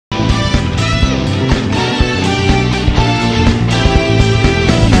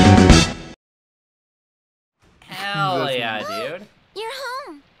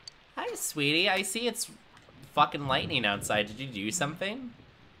sweetie. I see it's fucking lightning outside. Did you do something?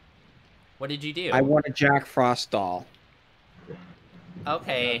 What did you do? I want a Jack Frost doll.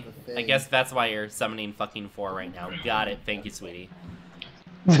 Okay, I guess that's why you're summoning fucking 4 right now. Got it. Thank you, sweetie.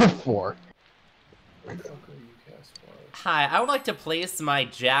 4. Hi, I would like to place my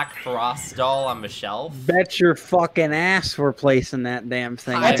Jack Frost doll on the shelf. Bet your fucking ass we're placing that damn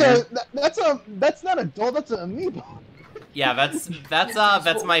thing. That's not a doll. That's an amiibo. Yeah, that's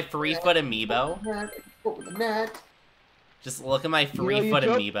my 3-foot amiibo. Just look at my 3-foot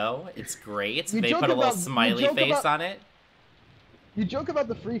amiibo. It's great. They put a little smiley face on it. You joke about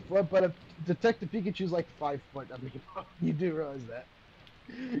the 3 foot, but if Detective Pikachu's like 5 foot amiibo, you do realize that.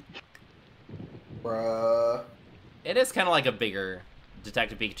 Bruh. It is kind of like a bigger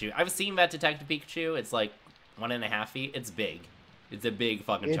Detective Pikachu. I've seen that Detective Pikachu. It's like 1.5 feet. It's big. It's a big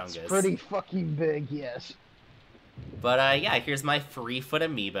fucking chungus. It's pretty fucking big, yes. But yeah, here's my 3-foot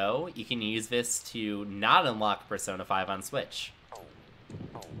amiibo. You can use this to not unlock Persona 5 on Switch.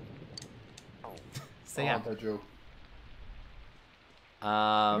 So yeah. That joke.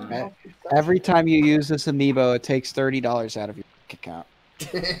 Every time you use this amiibo, it takes $30 out of your account.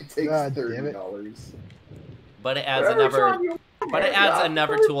 It takes $30. But it adds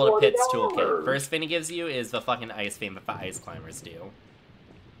another tool to Pit's toolkit. First thing it gives you is the fucking ice thing that the ice climbers do.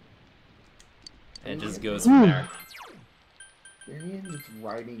 And it just goes from there. Marion is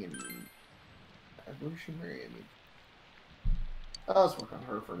writing in evolutionary. Let's work on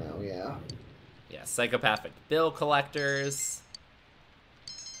her for now, yeah. Yeah, psychopathic bill collectors.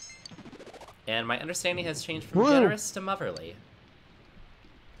 And my understanding has changed from generous to motherly.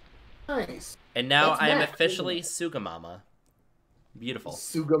 Nice. And now I am officially Sugamama. Beautiful.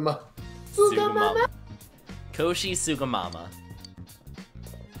 Sugamama. Koshi Sugamama.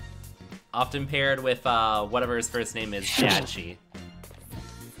 Often paired with whatever his first name is, Dachi.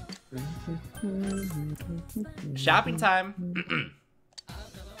 Shopping time.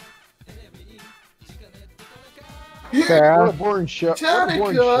 What a boring show.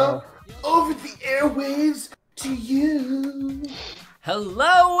 Tanica, over the airwaves to you.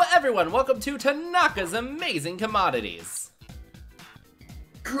 Hello, everyone. Welcome to Tanaka's Amazing Commodities.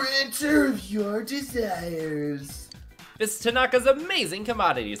 Granter of your desires. This is Tanaka's Amazing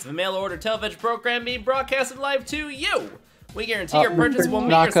Commodities, the mail-order television program being broadcasted live to you. We guarantee your purchase will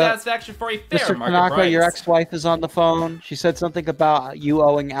meet your satisfaction for a fair Mr. market Tanaka, price. your ex-wife is on the phone. She said something about you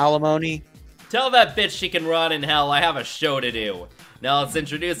owing alimony. Tell that bitch she can run in hell. I have a show to do. Now let's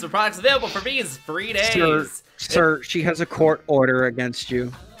introduce the products available for these 3 days. Sir, she has a court order against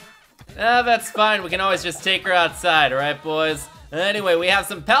you. That's fine. We can always just take her outside, alright, boys? Anyway, we have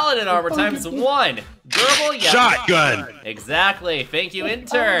some Paladin armor times 1. Durable, yeah. Shotgun! Exactly. Thank you,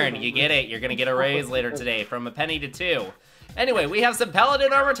 intern. You get it. You're gonna get a raise later today from a penny to 2. Anyway, we have some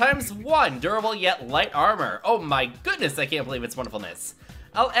Paladin armor times 1. Durable yet light armor. Oh my goodness, I can't believe its wonderfulness.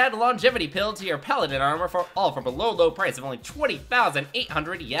 I'll add longevity pill to your Paladin armor for a low price of only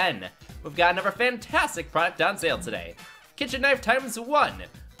 20,800 yen. We've got another fantastic product on sale today. Kitchen knife times 1.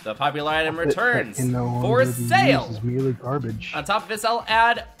 The popular item returns for sale. Merely garbage. On top of this, I'll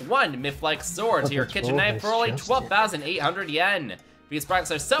add 1 myth-like sword to your kitchen knife for only 12,800 yen. These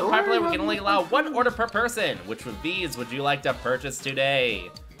products are so popular, we can only allow 1 order per person. Which of these would you like to purchase today?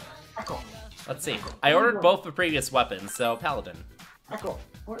 Let's see. I ordered both the previous weapons, so Paladin. Echo,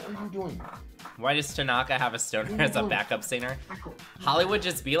 what are you doing? Why does Tanaka have a stoner as a backup singer? Hollywood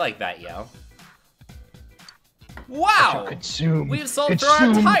just be like that, yo. Wow! We've sold through our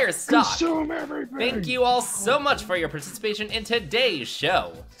entire stock. Thank you all so much for your participation in today's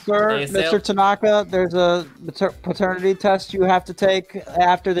show. Sir, Mr. Tanaka, there's a paternity test you have to take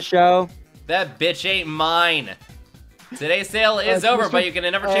after the show. That bitch ain't mine. Today's sale is over, but you get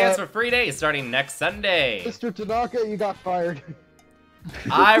another chance for 3 days starting next Sunday. Mr. Tanaka, you got fired.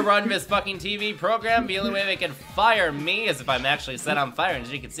 I run this fucking TV program. The only way they can fire me is if I'm actually set on fire. And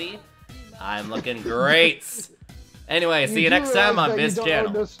as you can see, I'm looking great. Anyway, see you next time on this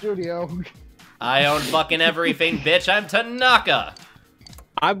channel. I own fucking everything, bitch. I'm Tanaka.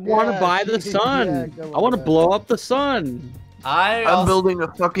 I want to buy the sun. I want to blow up the sun. I'm building a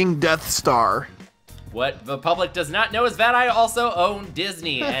fucking Death Star. What the public does not know is that I also own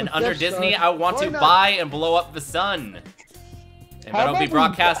Disney. And under Disney, I want to buy and blow up the sun. And that'll be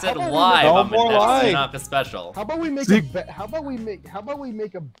broadcasted live on the next Tanaka special. How about we make a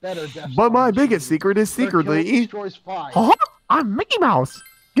better Death Star? But my biggest secret is secretly. Huh? I'm Mickey Mouse.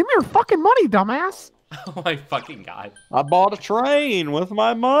 Give me your fucking money, dumbass. Oh my fucking god. I bought a train with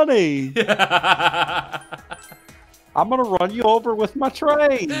my money. I'm gonna run you over with my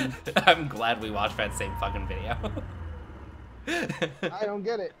train. I'm glad we watched that same fucking video. I don't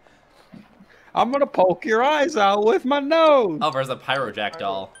get it. I'm gonna poke your eyes out with my nose. Oh, there's a Pyrojack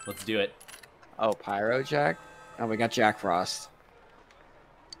doll. Let's do it. Oh, Pyro Jack? Oh, we got Jack Frost.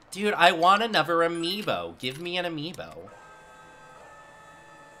 Dude, I want another Amiibo. Give me an Amiibo.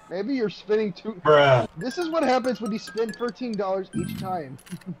 Maybe you're spending too. Bruh. This is what happens when you spend $13 each time,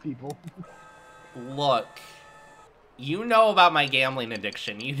 people. Look, you know about my gambling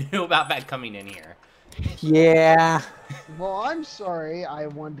addiction. You knew about that coming in here. Yeah. Well, I'm sorry. I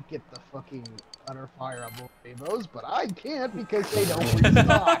wanted to get the fucking Utter Fire Amiibos, but I can't because they don't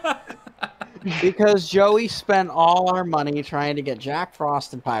restock. Because Joey spent all our money trying to get Jack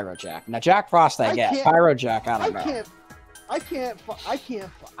Frost and Pyro Jack. Now, Jack Frost I get. can't- Pyro Jack, I don't know. I can't.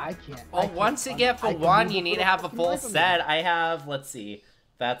 Well, once you get for one, you need to have a full set. I have, let's see,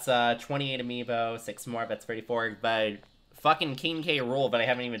 that's 28 Amiibo, 6 more, that's 34, but fucking King K rule that I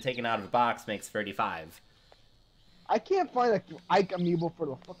haven't even taken out of the box makes 35. I can't find a Ike Amiibo for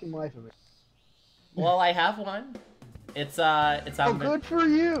the fucking life of me. Well, I have one. It's Oh, on good for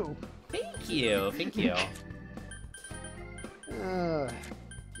you. Thank you, thank you. Yo.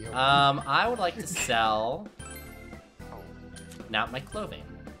 I would like to sell... Not my clothing.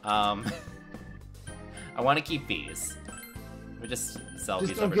 I want to keep these. We just sell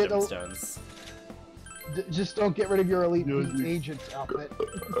Just these don't over get gemstones. Just don't get rid of your elite agent outfit.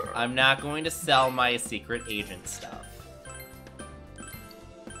 I'm not going to sell my secret agent stuff.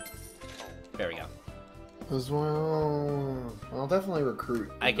 There we go. As well, I'll definitely recruit.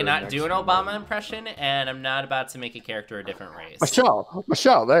 I cannot do an Obama impression, and I'm not about to make a character a different race.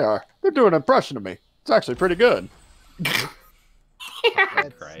 Michelle, they're doing an impression of me. It's actually pretty good.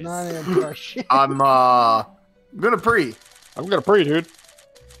 That's Christ. not an impression. I'm gonna pre. I'm gonna pre, dude.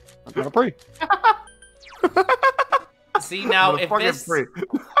 I'm gonna pre. See now, if Motherfucking this pre.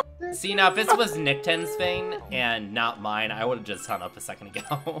 if this was Nickten's thing and not mine, I would have just hung up a second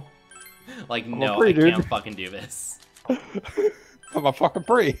ago. Like, no, pre, I dude. can't fucking do this. I'm a fucking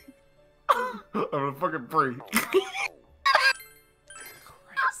pre. I'm gonna fucking pre.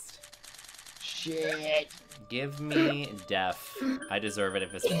 Christ. Shit. Give me death. I deserve it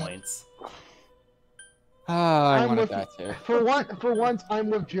at this point. I I'm wanted with- that too. For once,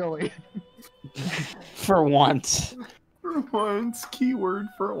 I'm with Joey. For once. For once, keyword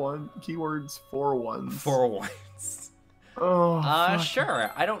for one. Keywords for once. For once. Oh. fuck. Sure.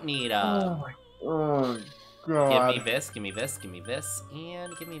 I don't need, Oh give god. me this, give me this, give me this,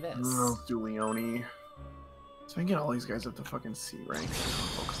 and give me this. Let's do Leone. So I can get all these guys up to fucking C rank.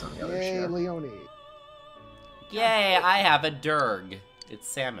 Focus on the other Yay, shit. Leone. Yay, I have a Durg. It's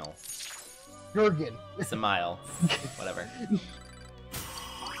Samuel. Jurgen. Samuel. Whatever.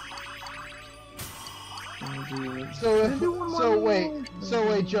 So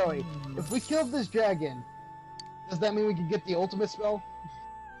wait, Joey. If we kill this dragon, does that mean we can get the ultimate spell?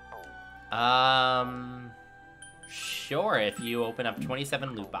 Sure, if you open up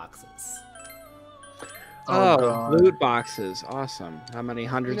 27 loot boxes. Oh, God. loot boxes. Awesome. How many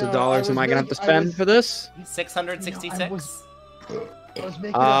hundreds You know, of dollars I am was I gonna have to making- I spend was- for this? 666? I was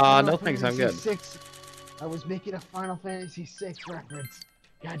making no thanks, I'm good. I was making a Final Fantasy VI reference.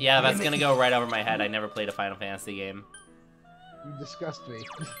 God Yeah, damn that's it. gonna go right over my head. I never played a Final Fantasy game. You disgust me.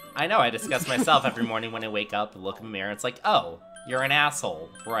 I know, I discuss myself every morning when I wake up and look in the mirror. It's like, oh, you're an asshole.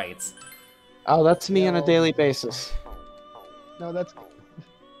 Right. Oh, that's me on a No. daily basis. No, that's.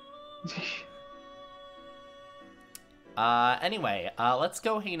 Anyway, let's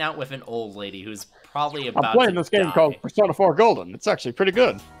go hang out with an old lady who's probably about I'm playing to this game die. called Persona 4 Golden. It's actually pretty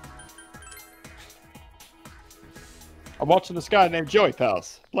good. I'm watching this guy named Joey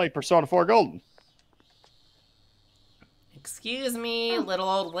Pals play Persona 4 Golden. Excuse me, little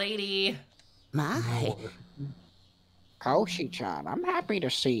old lady. My. Koshi-chan, I'm happy to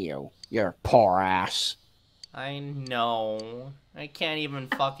see you. Your poor ass. I know. I can't even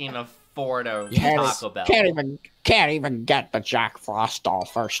fucking afford a Can't Taco Bell. Can't even get the Jack Frost doll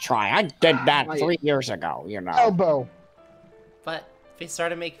first try. I did that My- 3 years ago, you know. Elbow. But they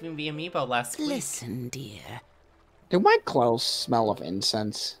started making the Amiibo last week. Listen, dear. Do my clothes smell of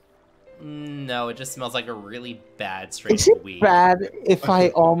incense? No, it just smells like a really bad straight Is it weed. bad if I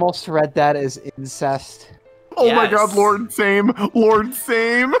almost read that as incest? Oh my Yes. god, Lord Same. Lord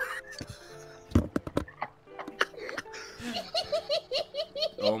Same.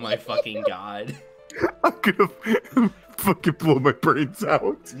 Oh my fucking god. I'm gonna fucking blow my brains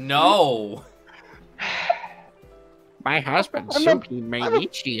out. No! My husband, I'm a- Suki, made I'm a-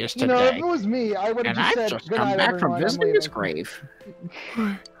 Ichi's You know, if today, it was me, I would have and just I've said, just "Good come night, back from everyone, I'm visiting his leaving." grave.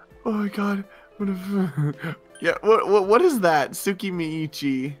 Oh my god. What if... Yeah, what is that? Suki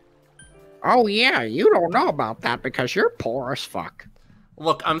Miichi. Oh yeah, you don't know about that because you're poor as fuck.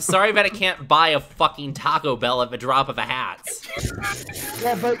 Look, I'm sorry, but I can't buy a fucking Taco Bell at the drop of a hat.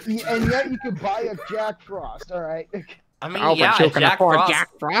 Yeah, and yet you can buy a Jack Frost. All right. I mean, Oh, yeah, but you can Jack afford Frost. Jack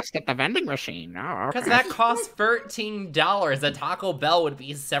Frost at the vending machine. Oh, Because okay. that costs $13. A Taco Bell would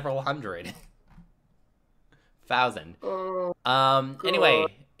be several hundred. Thousand. Anyway,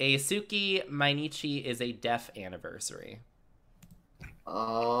 a Suki Mainichi is a death anniversary.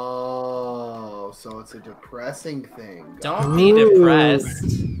 Oh, so it's a depressing thing. Don't be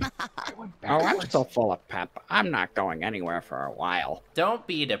depressed. Oh, I'm still full of pep. I'm not going anywhere for a while. Don't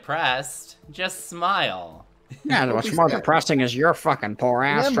be depressed. Just smile. Yeah, Don't what's be more sad. depressing is your fucking poor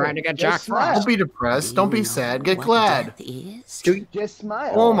ass Remember, trying to get just Jack smile. Frost. Don't be depressed. Don't be sad. Get glad. Just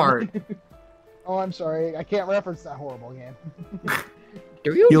smile. Walmart. Oh, I'm sorry. I can't reference that horrible game.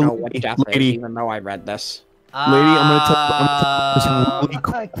 Do you You know what death is, lady. even though I read this? Lady, I'm gonna tell you this really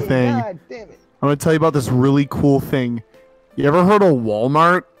cool Okay, thing. God damn it. I'm gonna tell you about this really cool thing. You ever heard of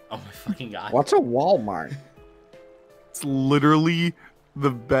Walmart? Oh my fucking god. What's a Walmart? It's literally the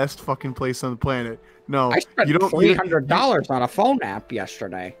best fucking place on the planet. No, I spent you don't. $300 on a phone app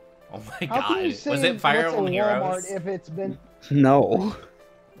yesterday. Oh my How can you god. say Was it Fire what's a Emblem Walmart Heroes? if it's been... No.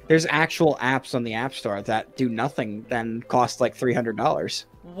 There's actual apps on the App Store that do nothing then cost like $300.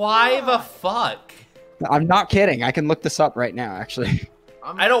 Why the fuck? I'm not kidding. I can look this up right now, actually.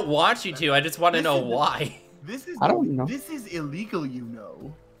 I don't want you to. I just want to know why. This is. I don't know. This is illegal, you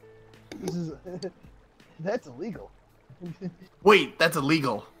know. This is... That's illegal. Wait, that's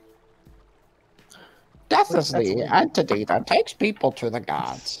illegal. Death is That's the illegal. entity that takes people to the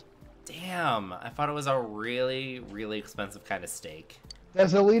gods. Damn. I thought it was a really, really expensive kind of steak.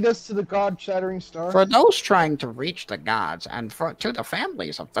 Does it lead us to the God-shattering star? For those trying to reach the gods, and to the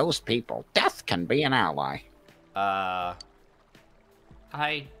families of those people, death can be an ally.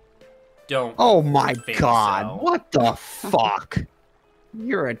 I don't. Oh my think god, so. what the fuck?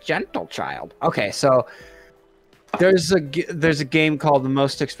 You're a gentle child. Okay, so there's a game called The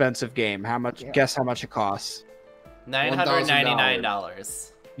Most Expensive Game. How much? Yeah. Guess how much it costs?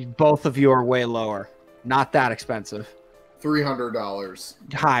 $999. Both of you are way lower. Not that expensive. $300.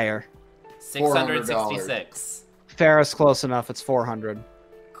 Higher. 666. Farrah's close enough. It's 400.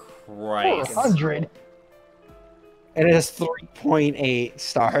 Christ. 400. And it has 3.8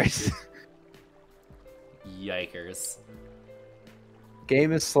 stars. Yikers.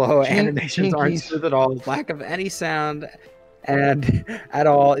 Game is slow. Jin- Animations aren't Jinkies. smooth at all. Lack of any sound and at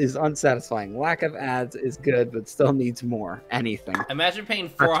all is unsatisfying. Lack of ads is good, but still needs more. Anything. Imagine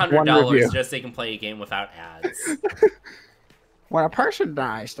paying That's one $400 review. just so you can play a game without ads. When a person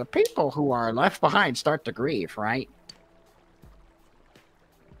dies, the people who are left behind start to grieve, right?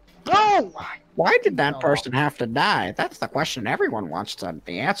 No! Why did that No. person have to die? That's the question everyone wants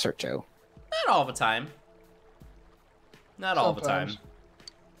the answer to. Not all the time. Not all the time. Sometimes.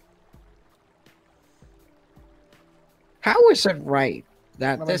 How is it right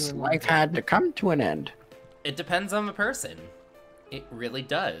that What am I this doing life wrong? had to come to an end? It depends on the person. It really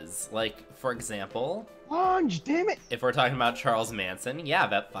does. Like, for example, Lunge, damn it! if we're talking about Charles Manson, yeah,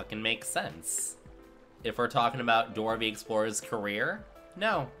 that fucking makes sense. If we're talking about Dora the Explorer's career,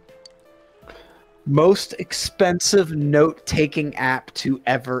 no. Most expensive note-taking app to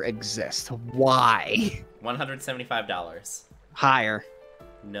ever exist. Why? $175. Higher.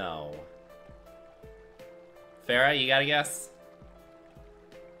 No. Farah, you got a guess?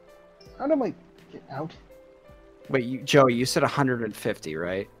 How do I get out? Wait, Joey, you said 150,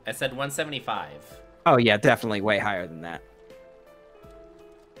 right? I said 175. Oh yeah, definitely way higher than that.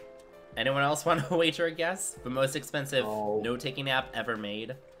 Anyone else want to wager a guess? The most expensive No. note-taking app ever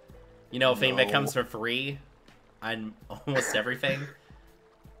made? You know, a thing that No. comes for free on almost everything?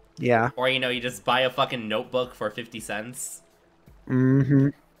 Yeah. Or, you know, you just buy a fucking notebook for 50 cents? Mm-hmm.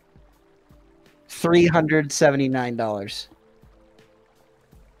 $379.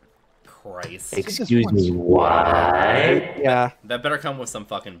 Christ. Excuse me, what? Yeah. That better come with some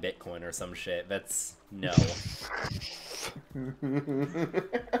fucking Bitcoin or some shit. That's... no.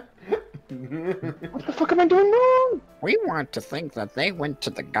 What the fuck am I doing wrong? We want to think that they went to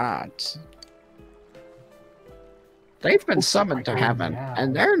the gods. They've been summoned to heaven,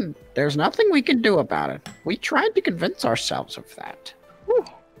 and there's nothing we can do about it. We tried to convince ourselves of that. Whew.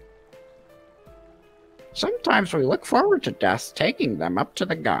 Sometimes we look forward to death taking them up to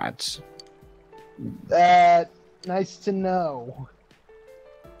the gods. Nice to know.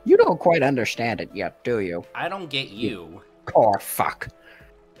 You don't quite understand it yet, do you? I don't get you. Poor fuck.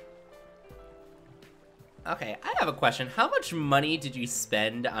 Okay, I have a question. How much money did you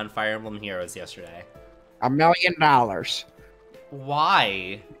spend on Fire Emblem Heroes yesterday? $1 million.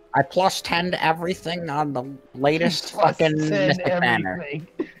 Why? I plus 10 to everything on the latest Plus fucking 10 Mystic Banner. everything.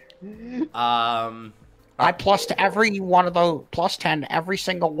 I plus to every one of those, plus 10 to every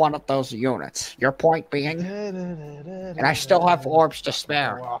single one of those units. Your point being, and I still have orbs to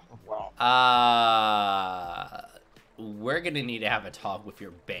spare. We're gonna need to have a talk with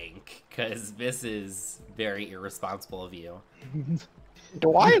your bank, because this is very irresponsible of you.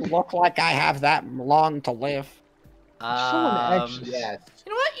 Do I look like I have that long to live? Someone actually, Yes.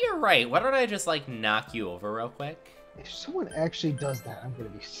 You know what? You're right. Why don't I just, like, knock you over real quick? if someone actually does that, I'm gonna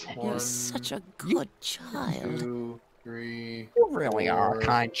be sad. One, You're such a good child. 2, 3. You really are a 4.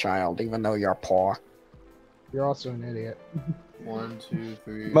 kind child, even though you're poor. You're also an idiot. 1, 2,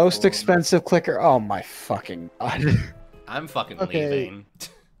 3. Most 4. expensive clicker. Oh my fucking god. I'm fucking Okay. leaving.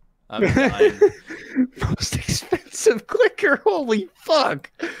 I'm done. Most expensive clicker. Holy fuck.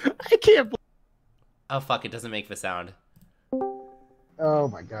 I can't believe. Oh, fuck, it doesn't make the sound. Oh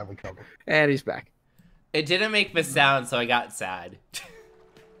my god, we killed him. And he's back. It didn't make the sound, so I got sad.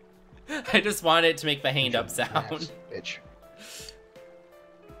 I just wanted it to make the hand up sound. Max, bitch.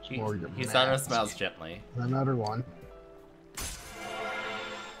 Explore your Hisano mask. smiles gently. Another one.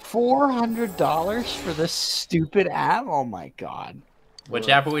 $400 for this stupid app? Oh my god. Which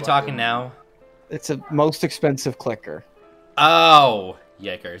app are we talking now? It's a most expensive clicker. Oh,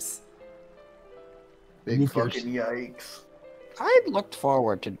 yikers. Big Yikers. fucking yikes. I looked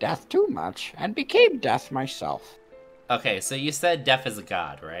forward to death too much and became death myself. Okay, so you said death is a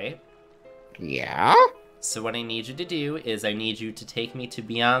god, right? Yeah? So what I need you to do is I need you to take me to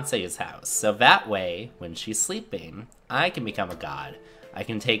Beyonce's house. So that way, when she's sleeping, I can become a god. I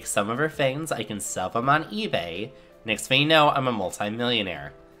can take some of her things, I can sell them on eBay. Next thing you know, I'm a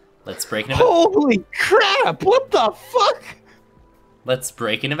multi-millionaire. Let's break into Holy crap! What the fuck? Let's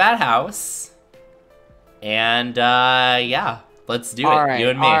break into that house. And yeah, let's do it. Alright, You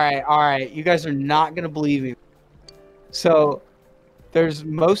and me. alright. You guys are not gonna believe me. So, there's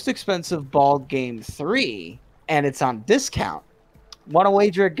Most Expensive Ball Game 3, and it's on discount. Want to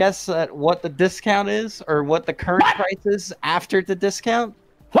wager a guess at what the discount is, or what the current price is after the discount?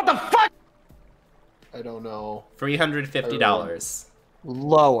 What the fuck? I don't know. $350.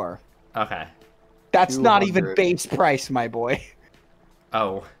 Lower. Okay. That's not even 200. base price, my boy.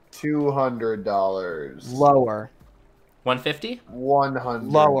 Oh, $200. Lower. 150? 100.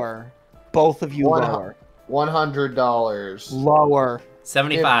 Lower. Both of you One- lower. $100. Lower.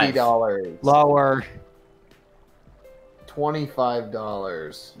 75. $50. Lower.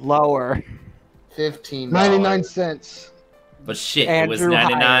 $25. Lower. $15. 99 cents. But shit, it was Andrew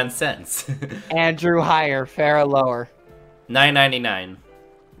 99 Hyatt. cents. Andrew higher. Farrah lower. $9.99.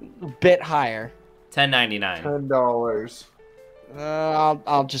 Bit higher. $10.99. $10.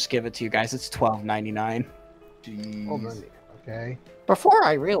 I'll just give it to you guys. It's $12.99. Hold Jeez. on. Okay. Before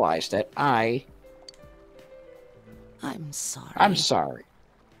I realized it, I'm sorry. I'm sorry.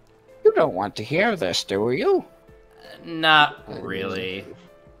 You don't want to hear this, do you? Not really.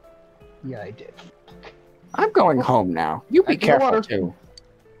 Yeah, I did. I'm going home now. You be Back to the careful water. too.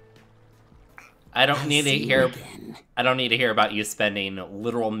 I don't need to See you hear. again. I don't need to hear about you spending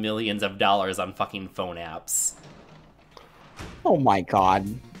literal millions of dollars on fucking phone apps. Oh my god.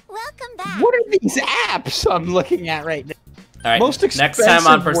 Welcome back. What are these apps I'm looking at right now? All right, Most next time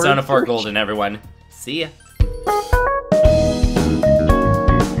on expensive Persona word 4 search. Golden, everyone. See ya.